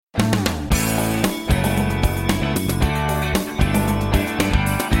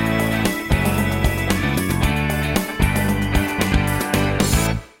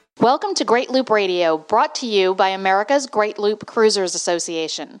Welcome to Great Loop Radio, brought to you by America's Great Loop Cruisers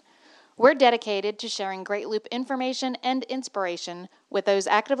Association. We're dedicated to sharing Great Loop information and inspiration with those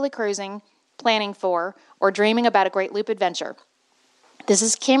actively cruising, planning for, or dreaming about a Great Loop adventure. This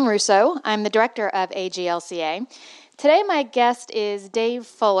is Kim Russo. I'm the director of AGLCA. Today my guest is Dave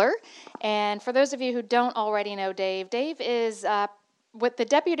Fuller, and for those of you who don't already know Dave is with the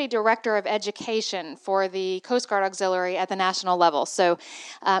Deputy Director of Education for the Coast Guard Auxiliary at the national level. So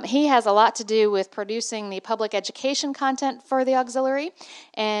he has a lot to do with producing the public education content for the auxiliary.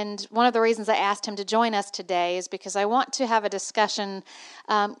 And one of the reasons I asked him to join us today is because I want to have a discussion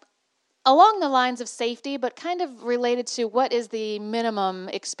along the lines of safety, but kind of related to what is the minimum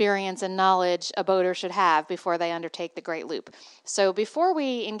experience and knowledge a boater should have before they undertake the Great Loop. So before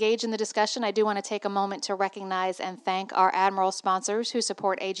we engage in the discussion, I do want to take a moment to recognize and thank our Admiral sponsors who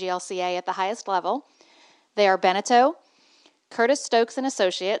support AGLCA at the highest level. They are Beneteau, Curtis Stokes and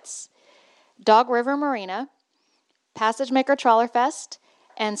Associates, Dog River Marina, Passage Maker Trawler Fest,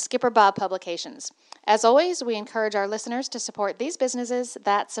 and Skipper Bob Publications. As always, we encourage our listeners to support these businesses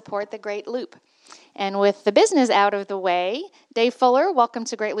that support the Great Loop. And with the business out of the way, Dave Fuller, welcome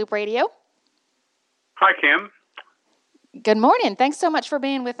to Great Loop Radio. Hi, Kim. Good morning. Thanks so much for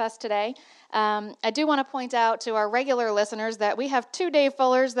being with us today. I do want to point out to our regular listeners that we have two Dave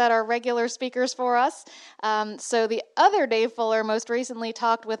Fullers that are regular speakers for us. So the other Dave Fuller most recently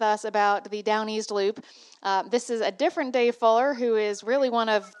talked with us about the Down East Loop. This is a different Dave Fuller who is really one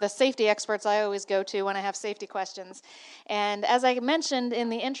of the safety experts I always go to when I have safety questions. And as I mentioned in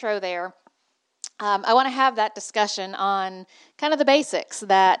the intro there, I want to have that discussion on kind of the basics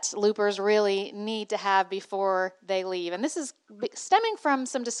that loopers really need to have before they leave. And this is stemming from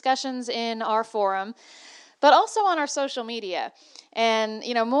some discussions in our forum, but also on our social media. And,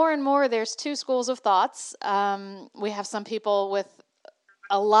 more and more there's two schools of thoughts. We have some people with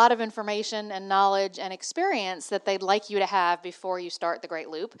a lot of information and knowledge and experience that they'd like you to have before you start the Great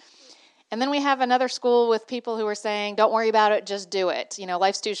Loop. And then we have another school with people who are saying, don't worry about it, just do it.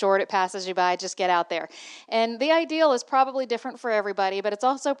 Life's too short, it passes you by, just get out there. And the ideal is probably different for everybody, but it's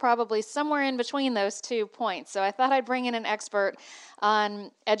also probably somewhere in between those 2 points. So I thought I'd bring in an expert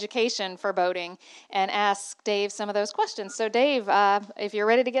on education for boating and ask Dave some of those questions. So Dave, if you're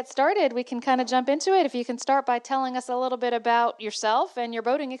ready to get started, we can kind of jump into it. If you can start by telling us a little bit about yourself and your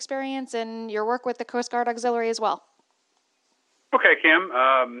boating experience and your work with the Coast Guard Auxiliary as well. Okay,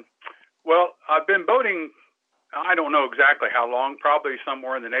 Kim. Well, I've been boating, I don't know exactly how long, probably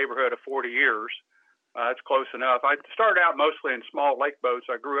somewhere in the neighborhood of 40 years. That's close enough. I started out mostly in small lake boats.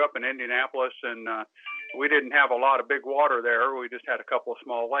 I grew up in Indianapolis, and we didn't have a lot of big water there. We just had a couple of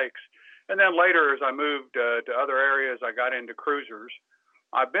small lakes. And then later, as I moved to other areas, I got into cruisers.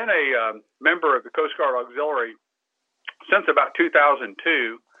 I've been a member of the Coast Guard Auxiliary since about 2002.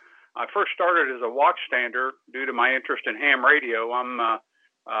 I first started as a watchstander due to my interest in ham radio. I'm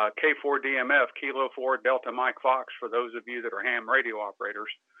K4DMF, Kilo 4 Delta Mike Fox, for those of you that are ham radio operators.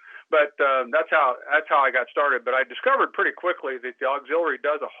 But that's how I got started. But I discovered pretty quickly that the auxiliary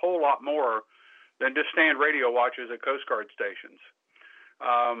does a whole lot more than just stand radio watches at Coast Guard stations.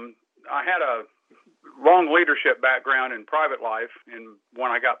 I had a long leadership background in private life and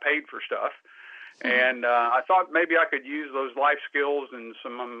when I got paid for stuff. And I thought maybe I could use those life skills and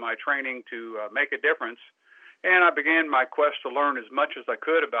some of my training to make a difference. And I began my quest to learn as much as I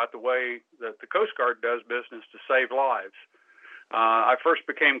could about the way that the Coast Guard does business to save lives. I first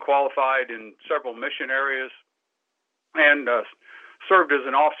became qualified in several mission areas and served as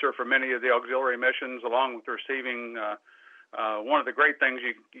an officer for many of the auxiliary missions, along with receiving one of the great things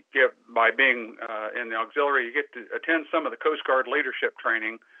you get by being in the auxiliary. You get to attend some of the Coast Guard leadership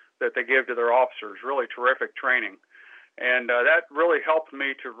training that they give to their officers, really terrific training. And that really helped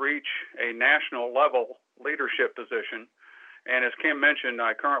me to reach a national level leadership position. And as Kim mentioned,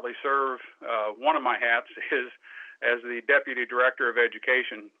 I currently serve, one of my hats is as the Deputy Director of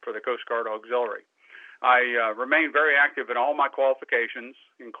Education for the Coast Guard Auxiliary. I remain very active in all my qualifications,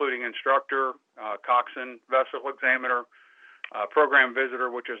 including instructor, coxswain, vessel examiner, program visitor,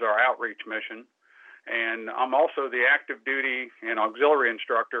 which is our outreach mission. And I'm also the active duty and auxiliary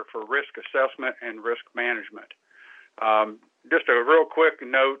instructor for risk assessment and risk management. Just a real quick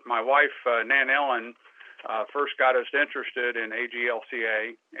note, my wife, Nan Ellen, first got us interested in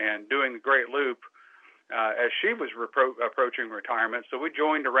AGLCA and doing the Great Loop as she was approaching retirement. So we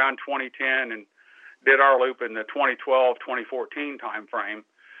joined around 2010 and did our loop in the 2012-2014 time frame.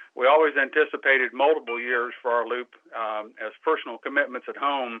 We always anticipated multiple years for our loop as personal commitments at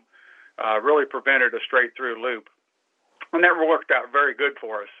home really prevented a straight-through loop. And that worked out very good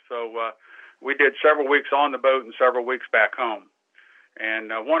for us. So we did several weeks on the boat and several weeks back home.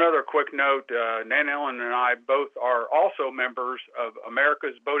 And one other quick note, Nan Ellen and I both are also members of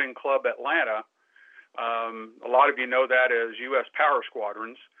America's Boating Club Atlanta. A lot of you know that as U.S. Power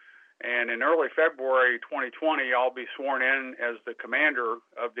Squadrons. And in early February 2020, I'll be sworn in as the commander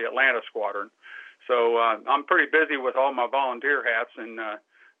of the Atlanta Squadron. So I'm pretty busy with all my volunteer hats and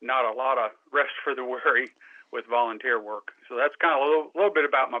not a lot of rest for the weary with volunteer work. So that's kind of a little bit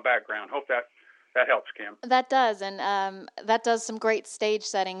about my background. Hope that helps, Kim. That does, and that does some great stage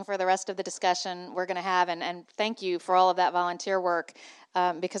setting for the rest of the discussion we're going to have, and thank you for all of that volunteer work,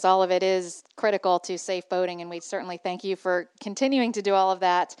 because all of it is critical to safe boating, and we certainly thank you for continuing to do all of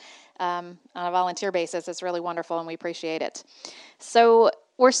that on a volunteer basis. It's really wonderful, and we appreciate it. So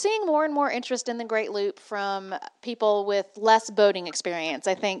we're seeing more and more interest in the Great Loop from people with less boating experience.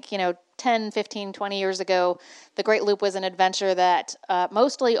 I think, 10, 15, 20 years ago, the Great Loop was an adventure that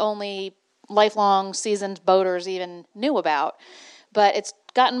mostly only lifelong seasoned boaters even knew about, but it's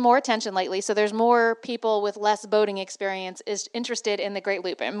gotten more attention lately, so there's more people with less boating experience is interested in the Great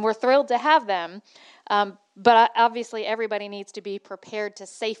Loop, and we're thrilled to have them, but obviously everybody needs to be prepared to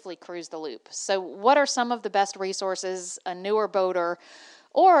safely cruise the Loop. So what are some of the best resources a newer boater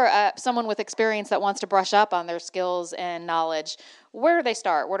or someone with experience that wants to brush up on their skills and knowledge, where do they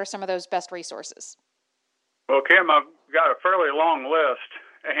start? What are some of those best resources? Well, Kim, I've got a fairly long list,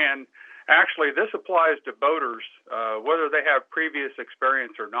 and actually, this applies to boaters, whether they have previous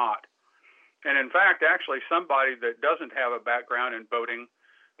experience or not. And in fact, actually, somebody that doesn't have a background in boating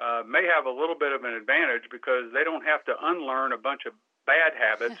may have a little bit of an advantage because they don't have to unlearn a bunch of bad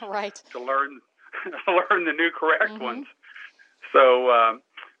habits right. to learn the new correct ones. So,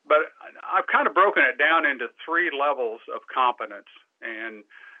 but I've kind of broken it down into 3 levels of competence, and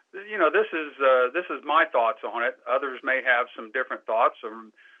this is my thoughts on it. Others may have some different thoughts, or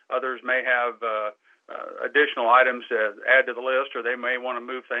others may have additional items to add to the list, or they may want to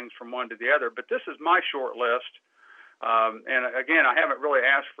move things from one to the other. But this is my short list. And again, I haven't really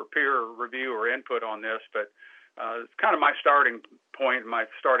asked for peer review or input on this, but it's kind of my starting point, my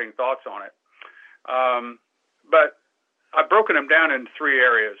starting thoughts on it. But I've broken them down into 3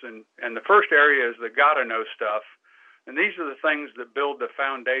 areas. And the first area is the gotta know stuff. And these are the things that build the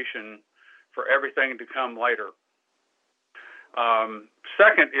foundation for everything to come later.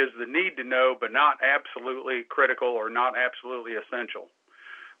 Second is the need to know, but not absolutely critical or not absolutely essential.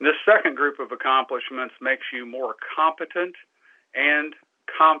 And this second group of accomplishments makes you more competent and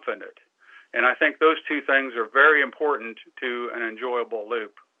confident. And I think those 2 things are very important to an enjoyable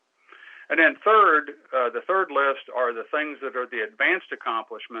loop. And then third, the third list are the things that are the advanced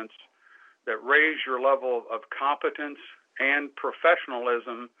accomplishments that raise your level of competence and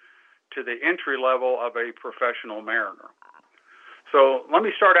professionalism to the entry level of a professional mariner. So let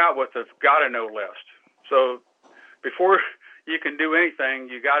me start out with the gotta-know list. So before you can do anything,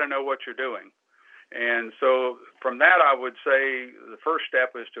 you got to know what you're doing. And so from that, I would say the first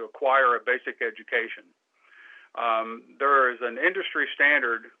step is to acquire a basic education. There is an industry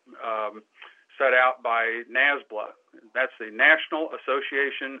standard set out by NASBLA. That's the National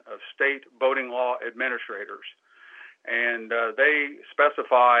Association of State Boating Law Administrators. And they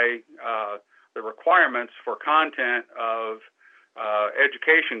specify the requirements for content of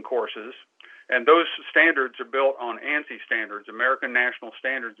education courses, and those standards are built on ANSI standards, American National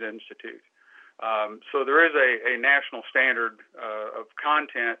Standards Institute. So there is a national standard of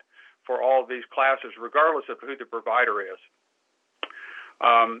content for all of these classes, regardless of who the provider is.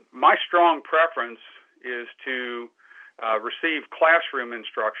 My strong preference is to receive classroom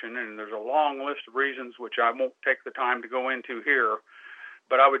instruction, and there's a long list of reasons which I won't take the time to go into here.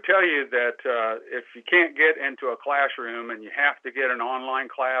 But I would tell you that if you can't get into a classroom and you have to get an online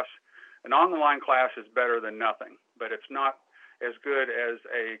class is better than nothing, but it's not as good as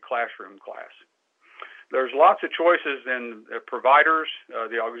a classroom class. There's lots of choices in providers.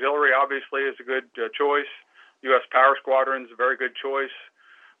 The auxiliary obviously is a good choice. U.S. Power Squadron is a very good choice.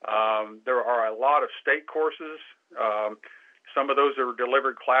 There are a lot of state courses. Some of those are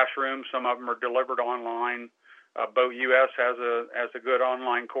delivered classroom. Some of them are delivered online. Boat US has a good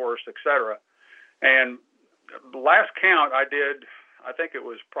online course, etc. And the last count I did, I think it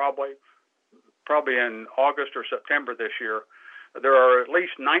was probably in August or September this year. There are at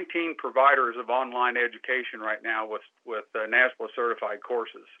least 19 providers of online education right now with NASBLA certified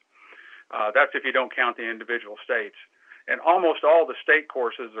courses. That's if you don't count the individual states. And almost all the state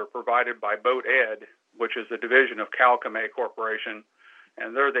courses are provided by Boat Ed, which is a division of Calcame Corporation,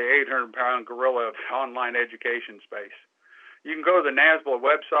 and they're the 800-pound gorilla of online education space. You can go to the NASBLA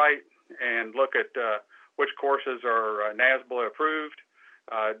website and look at which courses are NASBLA approved,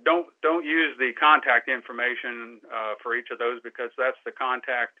 Don't use the contact information for each of those, because that's the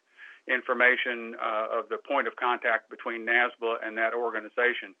contact information of the point of contact between NASBA and that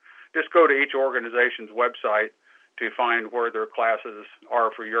organization. Just go to each organization's website to find where their classes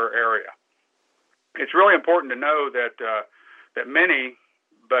are for your area. It's really important to know that that many,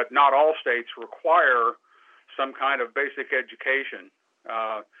 but not all states, require some kind of basic education,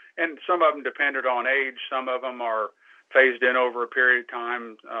 and some of them dependent on age. Some of them are phased in over a period of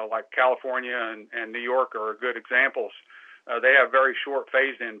time, like California and New York are good examples. They have very short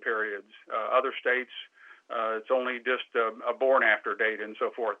phase-in periods. Other states, it's only just a born-after date and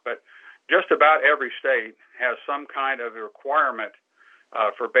so forth. But just about every state has some kind of requirement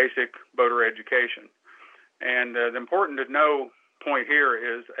for basic boater education. And the important to know point here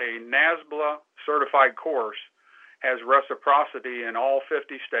is a NASBA certified course has reciprocity in all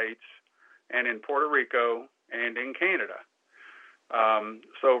 50 states and in Puerto Rico and in Canada.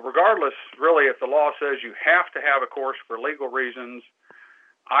 So regardless, really, if the law says you have to have a course for legal reasons,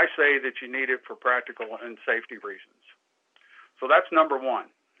 I say that you need it for practical and safety reasons. So that's number one,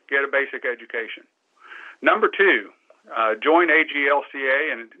 get a basic education. Number two, join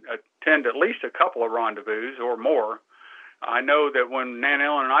AGLCA and attend at least a couple of rendezvous or more. I know that when Nan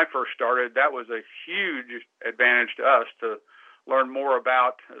Ellen and I first started, that was a huge advantage to us to learn more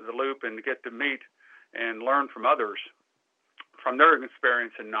about the Loop and to get to meet and learn from others, from their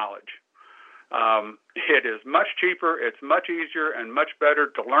experience and knowledge. It is much cheaper, it's much easier, and much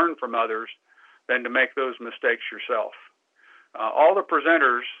better to learn from others than to make those mistakes yourself. All the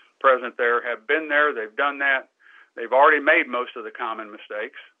presenters present there have been there, they've done that, they've already made most of the common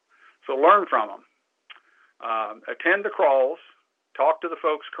mistakes, so learn from them. Attend the crawls, talk to the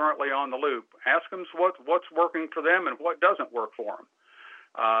folks currently on the Loop, ask them what's working for them and what doesn't work for them.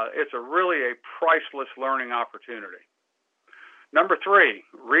 It's really a priceless learning opportunity. Number three,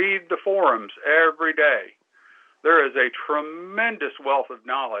 read the forums every day. There is a tremendous wealth of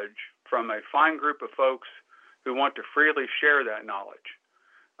knowledge from a fine group of folks who want to freely share that knowledge.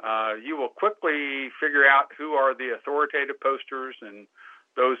 You will quickly figure out who are the authoritative posters and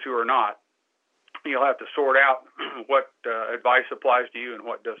those who are not. You'll have to sort out what advice applies to you and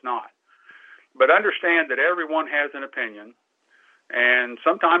what does not. But understand that everyone has an opinion, and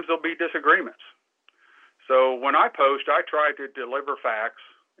sometimes there'll be disagreements. So when I post, I try to deliver facts,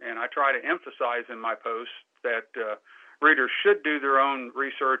 and I try to emphasize in my posts that readers should do their own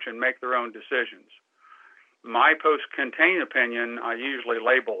research and make their own decisions. My posts contain opinion. I usually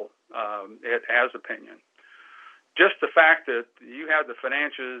label it as opinion. Just the fact that you have the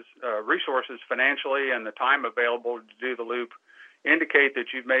resources financially and the time available to do the Loop indicate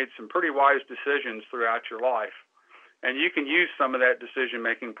that you've made some pretty wise decisions throughout your life. And you can use some of that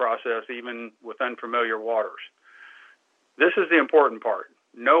decision-making process even with unfamiliar waters. This is the important part.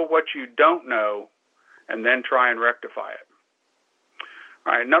 Know what you don't know and then try and rectify it.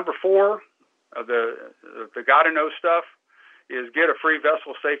 All right, number four of the got-to-know stuff is get a free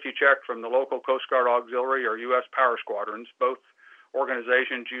vessel safety check from the local Coast Guard Auxiliary or U.S. Power Squadrons. Both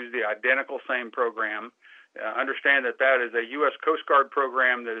organizations use the identical same program. Understand that that is a U.S. Coast Guard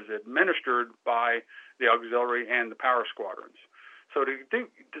program that is administered by the Auxiliary and the Power Squadrons. So to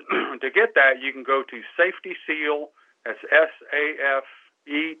get that, you can go to Safety Seal, that's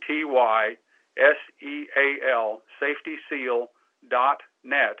SAFETYSEAL,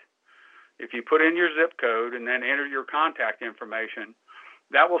 safetyseal.net. If you put in your zip code and then enter your contact information,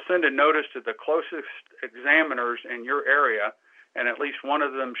 that will send a notice to the closest examiners in your area, and at least one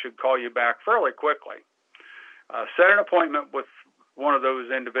of them should call you back fairly quickly. Set an appointment with one of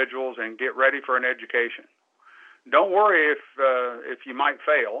those individuals and get ready for an education. Don't worry if you might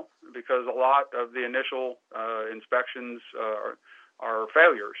fail, because a lot of the initial inspections are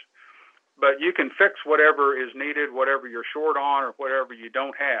failures. But you can fix whatever is needed, whatever you're short on or whatever you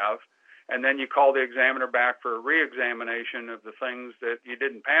don't have, and then you call the examiner back for a re-examination of the things that you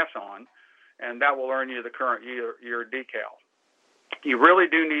didn't pass on, and that will earn you the current year decal. You really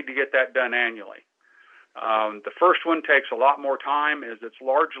do need to get that done annually. The first one takes a lot more time, as it's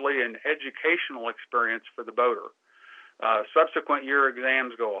largely an educational experience for the boater. Subsequent year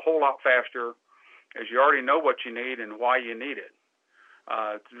exams go a whole lot faster, as you already know what you need and why you need it.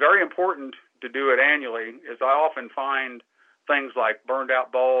 It's very important to do it annually, as I often find things like burned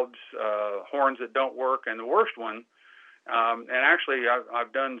out bulbs, horns that don't work, and the worst one. And actually,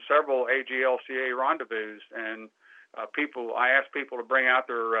 I've done several AGLCA rendezvous, and I ask people to bring out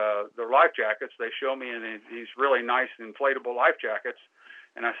their life jackets. They show me in these really nice inflatable life jackets,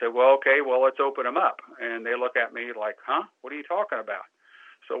 and I say, well, okay, let's open them up. And they look at me like, huh? What are you talking about?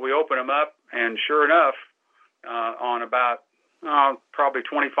 So we open them up, and sure enough, on about probably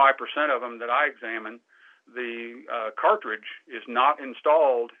 25% of them that I examine, the cartridge is not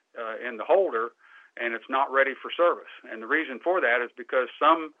installed in the holder, and it's not ready for service. And the reason for that is because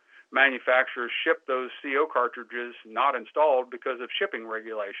some manufacturers ship those CO cartridges not installed because of shipping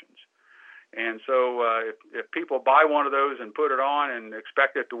regulations. And so if people buy one of those and put it on and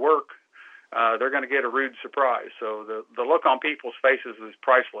expect it to work, they're going to get a rude surprise. So the look on people's faces is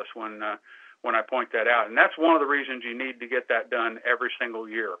priceless when I point that out. And that's one of the reasons you need to get that done every single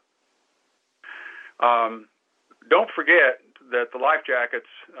year. Don't forget that the life jackets,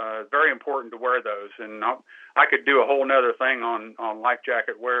 very important to wear those. And I could do a whole nother thing on life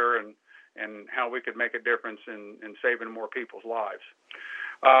jacket wear and how we could make a difference in saving more people's lives.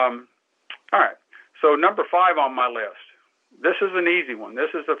 All right, so number 5 on my list. This is an easy one.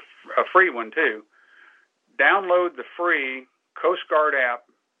 This is a free one, too. Download the free Coast Guard app,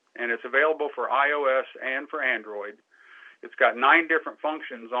 and it's available for iOS and for Android. It's got 9 different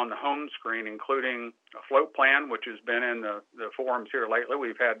functions on the home screen, including a float plan, which has been in the forums here lately.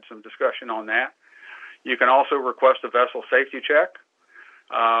 We've had some discussion on that. You can also request a vessel safety check.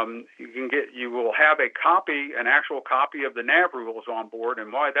 You will have an actual copy of the nav rules on board,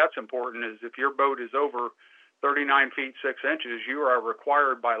 and why that's important is if your boat is over 39 feet 6 inches, you are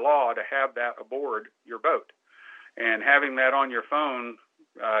required by law to have that aboard your boat, and having that on your phone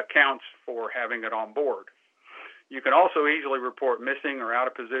counts for having it on board. You can also easily report missing or out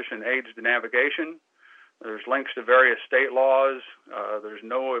of position aids to navigation. There's links to various state laws. There's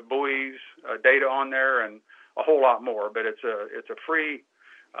NOAA buoys data on there, and a whole lot more. But it's a free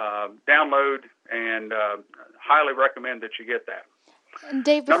download, and highly recommend that you get that. And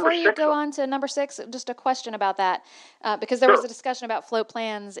Dave, before you go on to number 6, just a question about that, because there was a discussion about float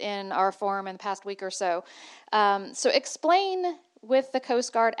plans in our forum in the past week or so. So explain with the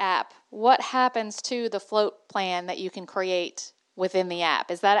Coast Guard app what happens to the float plan that you can create within the app.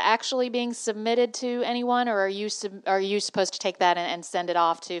 Is that actually being submitted to anyone, or are you supposed to take that and send it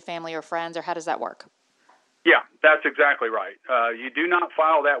off to family or friends, or how does that work? Yeah, that's exactly right. You do not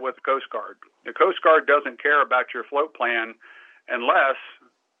file that with the Coast Guard. The Coast Guard doesn't care about your float plan unless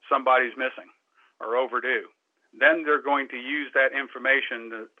somebody's missing or overdue. Then they're going to use that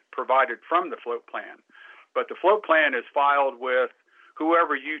information provided from the float plan. But the float plan is filed with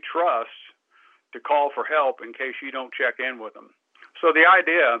whoever you trust to call for help in case you don't check in with them. So the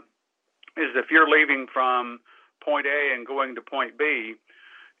idea is if you're leaving from point A and going to point B,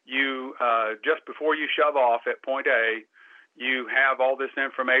 you just before you shove off at point A, you have all this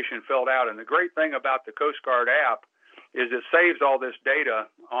information filled out. And the great thing about the Coast Guard app is it saves all this data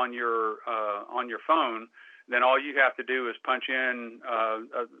on your phone. Then all you have to do is punch in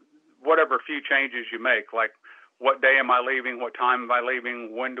whatever few changes you make, like what day am I leaving, what time am I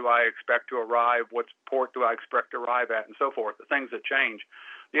leaving, when do I expect to arrive, what port do I expect to arrive at, and so forth, the things that change.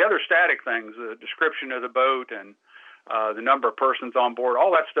 The other static things, the description of the boat and the number of persons on board,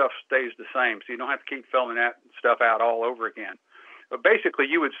 all that stuff stays the same, so you don't have to keep filling that stuff out all over again. But basically,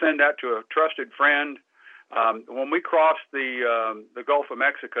 you would send that to a trusted friend. When we crossed the Gulf of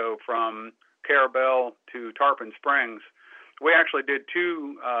Mexico from Carabel to Tarpon Springs, we actually did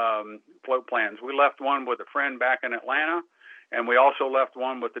 2 float plans. We left one with a friend back in Atlanta, and we also left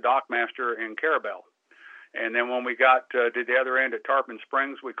one with the dockmaster in Carabel. And then when we got to the other end at Tarpon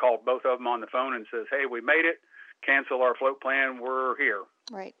Springs, we called both of them on the phone and says, hey, we made it. Cancel our float plan. We're here.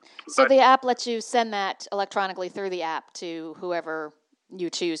 Right. So the app lets you send that electronically through the app to whoever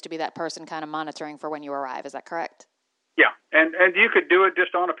you choose to be that person kind of monitoring for when you arrive. Is that correct? Yeah, and you could do it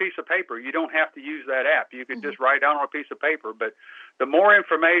just on a piece of paper. You don't have to use that app. You could just write down on a piece of paper. But the more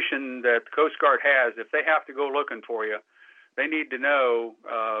information that the Coast Guard has, if they have to go looking for you, they need to know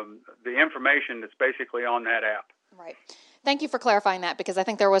the information that's basically on that app. Right. Thank you for clarifying that, because I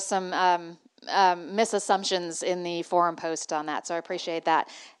think there was some misassumptions in the forum post on that, so I appreciate that.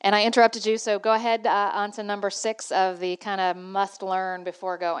 And I interrupted you, so go ahead on to number 6 of the kind of must-learn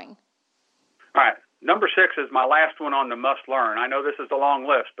before going. All right. Number 6 is my last one on the must-learn. I know this is a long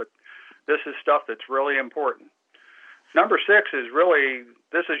list, but this is stuff that's really important. Number 6 is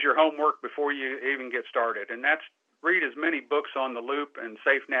this is your homework before you even get started, and that's read as many books on the Loop and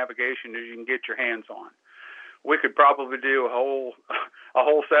safe navigation as you can get your hands on. We could probably do a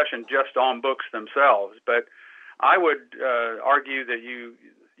whole session just on books themselves, but I would argue that you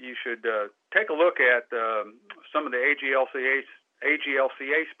should take a look at some of the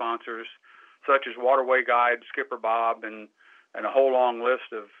AGLCA sponsors, such as Waterway Guide, Skipper Bob, and a whole long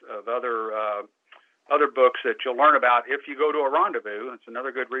list of other books that you'll learn about if you go to a rendezvous. It's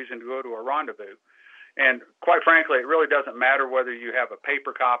another good reason to go to a rendezvous. And quite frankly, it really doesn't matter whether you have a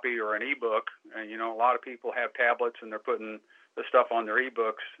paper copy or an ebook. And, you know, a lot of people have tablets and they're putting the stuff on their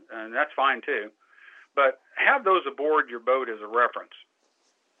ebooks, and that's fine too. But have those aboard your boat as a reference.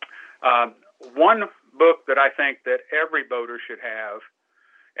 One book that I think that every boater should have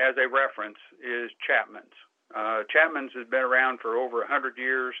as a reference is Chapman's. Chapman's has been around for over 100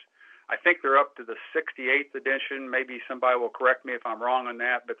 years. I think they're up to the 68th edition. Maybe somebody will correct me if I'm wrong on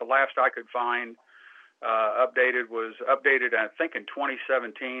that, but the last I could find was updated, I think, in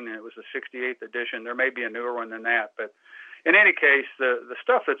 2017, and it was the 68th edition. There may be a newer one than that, but in any case, the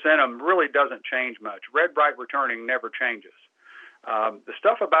stuff that's in them really doesn't change much. Red, bright, returning never changes. The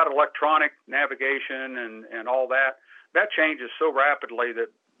stuff about electronic navigation and all that changes so rapidly that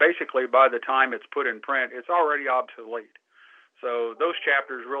basically by the time it's put in print, it's already obsolete. So those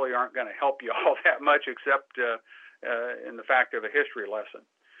chapters really aren't going to help you all that much, except in the fact of a history lesson.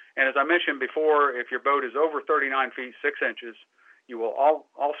 And as I mentioned before, if your boat is over 39 feet 6 inches, you will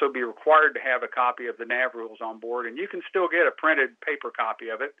also be required to have a copy of the nav rules on board, and you can still get a printed paper copy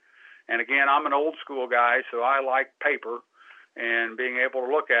of it. And again, I'm an old school guy, so I like paper and being able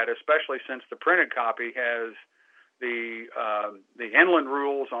to look at it, especially since the printed copy has the inland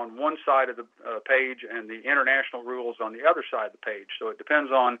rules on one side of the page and the international rules on the other side of the page. So it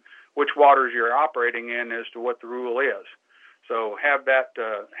depends on which waters you're operating in as to what the rule is. So have that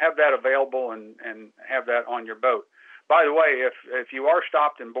available and have that on your boat. By the way, if you are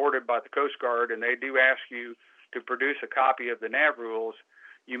stopped and boarded by the Coast Guard and they do ask you to produce a copy of the nav rules,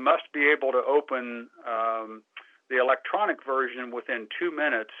 you must be able to open the electronic version within 2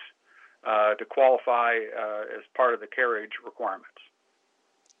 minutes to qualify as part of the carriage requirements.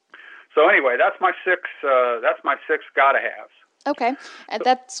 So anyway, that's my six gotta haves. Okay, and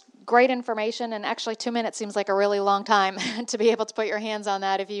that's great information, and actually 2 minutes seems like a really long time to be able to put your hands on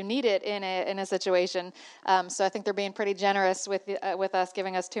that if you need it in a situation. So I think they're being pretty generous with us,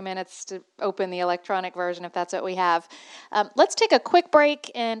 giving us 2 minutes to open the electronic version if that's what we have. Let's take a quick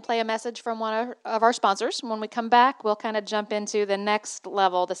break and play a message from one of our sponsors. When we come back, we'll kind of jump into the next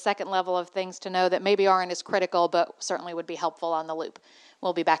level, the second level of things to know that maybe aren't as critical, but certainly would be helpful on the loop.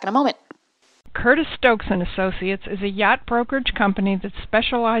 We'll be back in a moment. Curtis Stokes & Associates is a yacht brokerage company that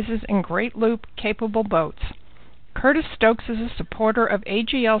specializes in Great Loop-capable boats. Curtis Stokes is a supporter of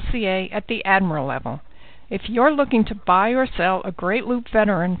AGLCA at the Admiral level. If you're looking to buy or sell a Great Loop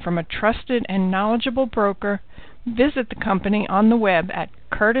veteran from a trusted and knowledgeable broker, visit the company on the web at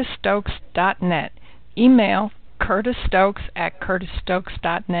curtisstokes.net, email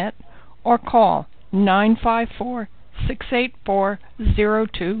curtisstokes@curtisstokes.net, or call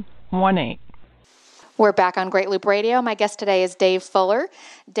 954-684-0218. We're back on Great Loop Radio. My guest today is Dave Fuller.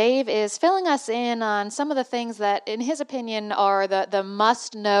 Dave is filling us in on some of the things that, in his opinion, are the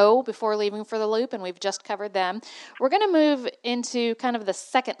must-know before leaving for the loop, and we've just covered them. We're going to move into kind of the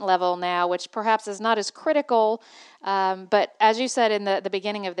second level now, which perhaps is not as critical, but as you said in the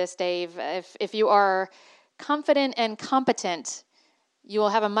beginning of this, Dave, if you are confident and competent, you will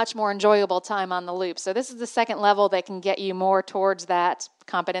have a much more enjoyable time on the loop. So this is the second level that can get you more towards that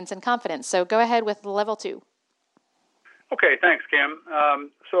competence and confidence. So go ahead with level 2. Okay, thanks, Kim.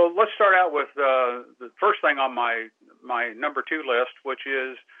 So let's start out with the first thing on my number 2 list, which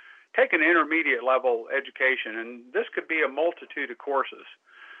is take an intermediate level education. And this could be a multitude of courses.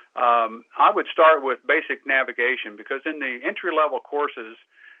 I would start with basic navigation, because in the entry-level courses,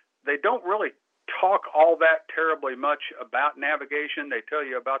 they don't really talk all that terribly much about navigation. They tell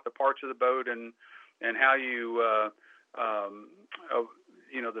you about the parts of the boat and how you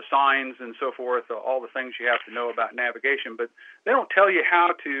the signs and so forth, all the things you have to know about navigation, but they don't tell you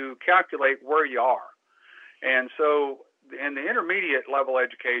how to calculate where you are. And so in the intermediate level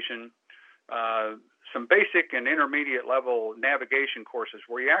education, some basic and intermediate level navigation courses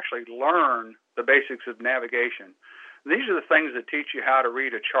where you actually learn the basics of navigation. These are the things that teach you how to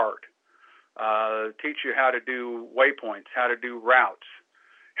read a chart, teach you how to do waypoints, how to do routes,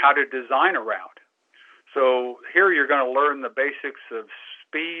 how to design a route. So here you're going to learn the basics of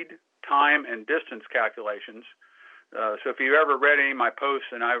speed, time, and distance calculations. So if you ever read any of my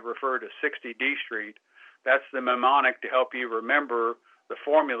posts and I refer to 60 D Street, that's the mnemonic to help you remember the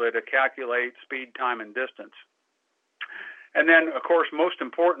formula to calculate speed, time, and distance. And then, of course, most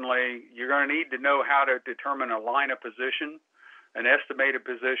importantly, you're going to need to know how to determine a line of position, an estimated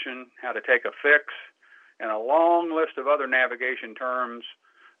position, how to take a fix, and a long list of other navigation terms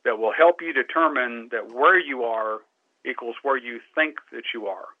that will help you determine that where you are equals where you think that you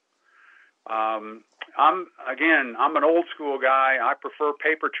are. I'm an old school guy. I prefer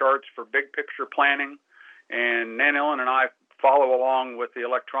paper charts for big picture planning, and Nan Ellen and I follow along with the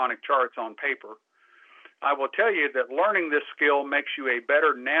electronic charts on paper. I will tell you that learning this skill makes you a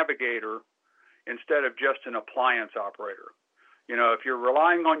better navigator instead of just an appliance operator. If you're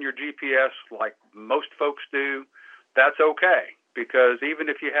relying on your GPS like most folks do, that's okay, because even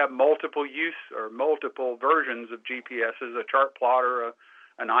if you have multiple use or multiple versions of GPSs, a chart plotter,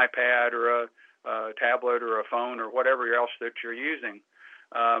 an iPad, or a tablet, or a phone, or whatever else that you're using,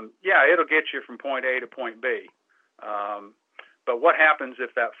 it'll get you from point A to point B. But what happens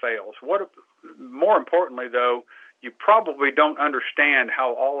if that fails? More importantly, though, you probably don't understand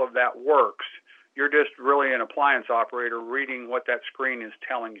how all of that works. You're just really an appliance operator reading what that screen is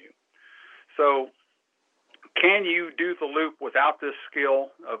telling you. So can you do the loop without this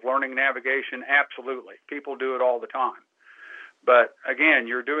skill of learning navigation? Absolutely. People do it all the time. But again,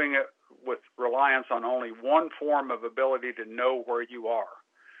 you're doing it with reliance on only one form of ability to know where you are.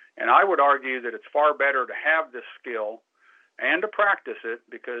 And I would argue that it's far better to have this skill and to practice it,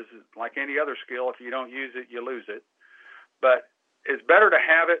 because like any other skill, if you don't use it, you lose it. But it's better to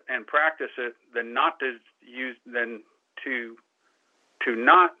have it and practice it than not to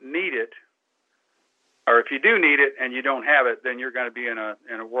not need it. Or if you do need it and you don't have it, then you're going to be in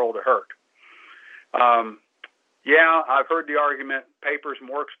a world of hurt. I've heard the argument, paper's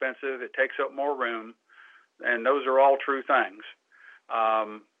more expensive, it takes up more room, and those are all true things.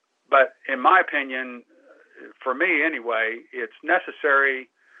 But in my opinion, for me anyway, it's necessary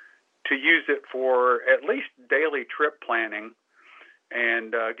to use it for at least daily trip planning,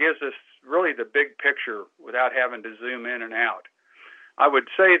 and gives us really the big picture without having to zoom in and out. I would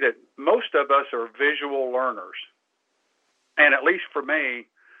say that most of us are visual learners, and at least for me,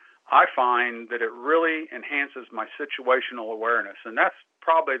 I find that it really enhances my situational awareness, and that's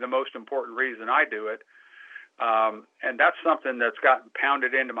probably the most important reason I do it. And that's something that's gotten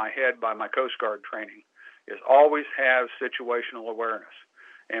pounded into my head by my Coast Guard training, is always have situational awareness.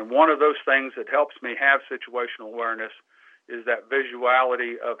 And one of those things that helps me have situational awareness is that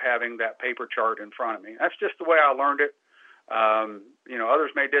visuality of having that paper chart in front of me. That's just the way I learned it.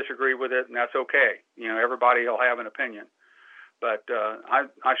 Others may disagree with it, and that's okay. Everybody will have an opinion. But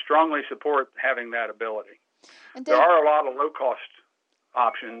I strongly support having that ability. There are a lot of low-cost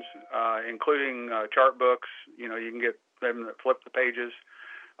options, including chart books. You can get them that flip the pages.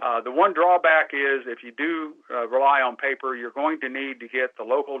 The one drawback is if you do rely on paper, you're going to need to get the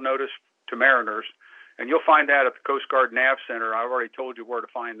local notice to mariners, and you'll find that at the Coast Guard Nav Center. I already told you where to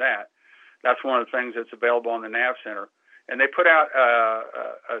find that. That's one of the things that's available on the Nav Center. And they put out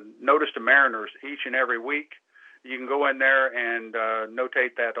a notice to mariners each and every week. You can go in there and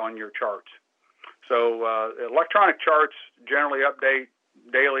notate that on your charts. So electronic charts generally update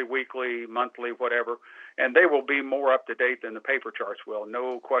daily, weekly, monthly, whatever, and they will be more up to date than the paper charts will.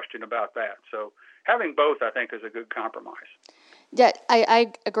 No question about that. So having both, I think, is a good compromise. Yeah,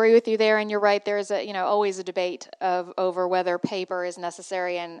 I agree with you there, and you're right. There's always a debate over whether paper is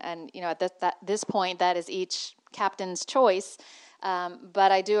necessary, and at this point, that is each captain's choice.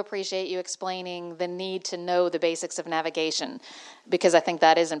 But I do appreciate you explaining the need to know the basics of navigation, because I think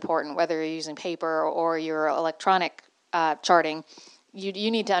that is important, whether you're using paper or your electronic charting.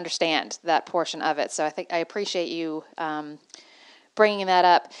 You need to understand that portion of it. So I appreciate you bringing that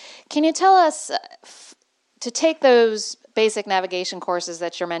up. Can you tell us, to take those basic navigation courses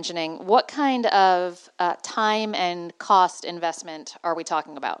that you're mentioning, what kind of time and cost investment are we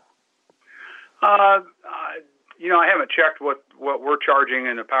talking about? I haven't checked what we're charging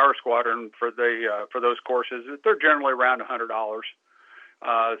in the Power Squadron for those courses. They're generally around $100.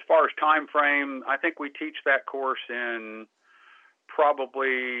 As far as time frame, I think we teach that course in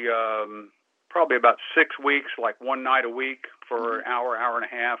probably about 6 weeks, like one night a week for an hour and a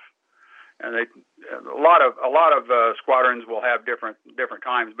half. And a lot of squadrons will have different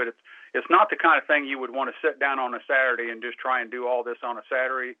times, but it's not the kind of thing you would want to sit down on a Saturday and just try and do all this on a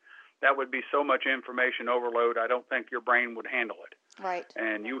Saturday. That would be so much information overload. I don't think your brain would handle it. Right.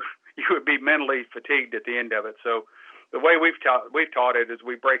 And you would be mentally fatigued at the end of it. So the way we've taught it is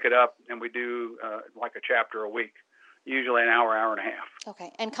we break it up and we do like a chapter a week, usually an hour and a half.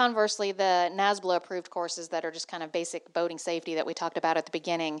 Okay. And conversely, the NASBLA approved courses that are just kind of basic boating safety that we talked about at the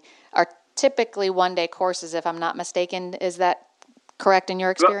beginning are typically one-day courses, if I'm not mistaken. Is that correct in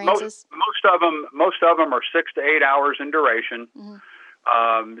your experiences? Most of them are 6 to 8 hours in duration. Mm-hmm.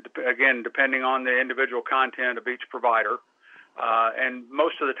 Again, depending on the individual content of each provider. And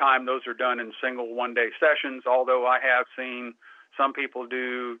most of the time, those are done in single one-day sessions, although I have seen some people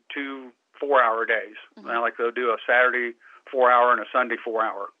do 2 4-hour days. Mm-hmm. Like they'll do a Saturday 4-hour and a Sunday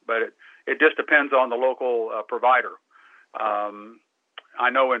 4-hour. But it just depends on the local provider. I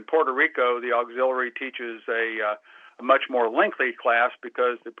know in Puerto Rico, the auxiliary teaches a much more lengthy class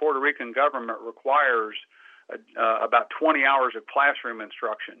because the Puerto Rican government requires about 20 hours of classroom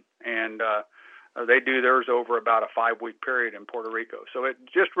instruction, and they do theirs over about a 5-week period in Puerto Rico. So it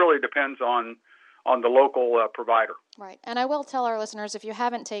just really depends on the local provider. Right. And I will tell our listeners, if you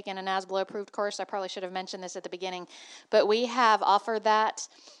haven't taken a NASBLA-approved course, I probably should have mentioned this at the beginning, but we have offered that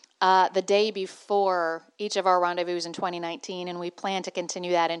the day before each of our rendezvous in 2019, and we plan to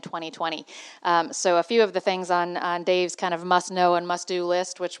continue that in 2020. So a few of the things on Dave's kind of must-know and must-do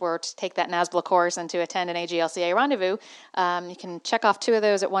list, which were to take that NASBLA course and to attend an AGLCA rendezvous, you can check off 2 of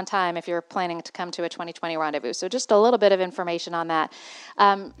those at one time if you're planning to come to a 2020 rendezvous. So just a little bit of information on that.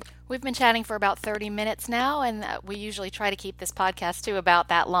 We've been chatting for about 30 minutes now, and we usually try to keep this podcast to about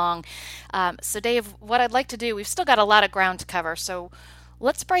that long. So Dave, what I'd like to do, we've still got a lot of ground to cover, so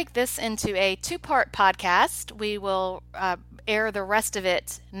let's break this into a 2-part podcast. We will air the rest of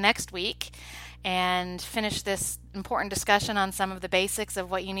it next week and finish this important discussion on some of the basics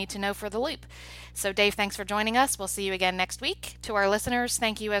of what you need to know for the Loop. So Dave, thanks for joining us. We'll see you again next week. To our listeners,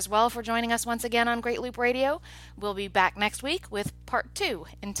 thank you as well for joining us once again on Great Loop Radio. We'll be back next week with part 2.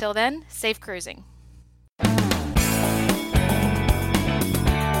 Until then, safe cruising.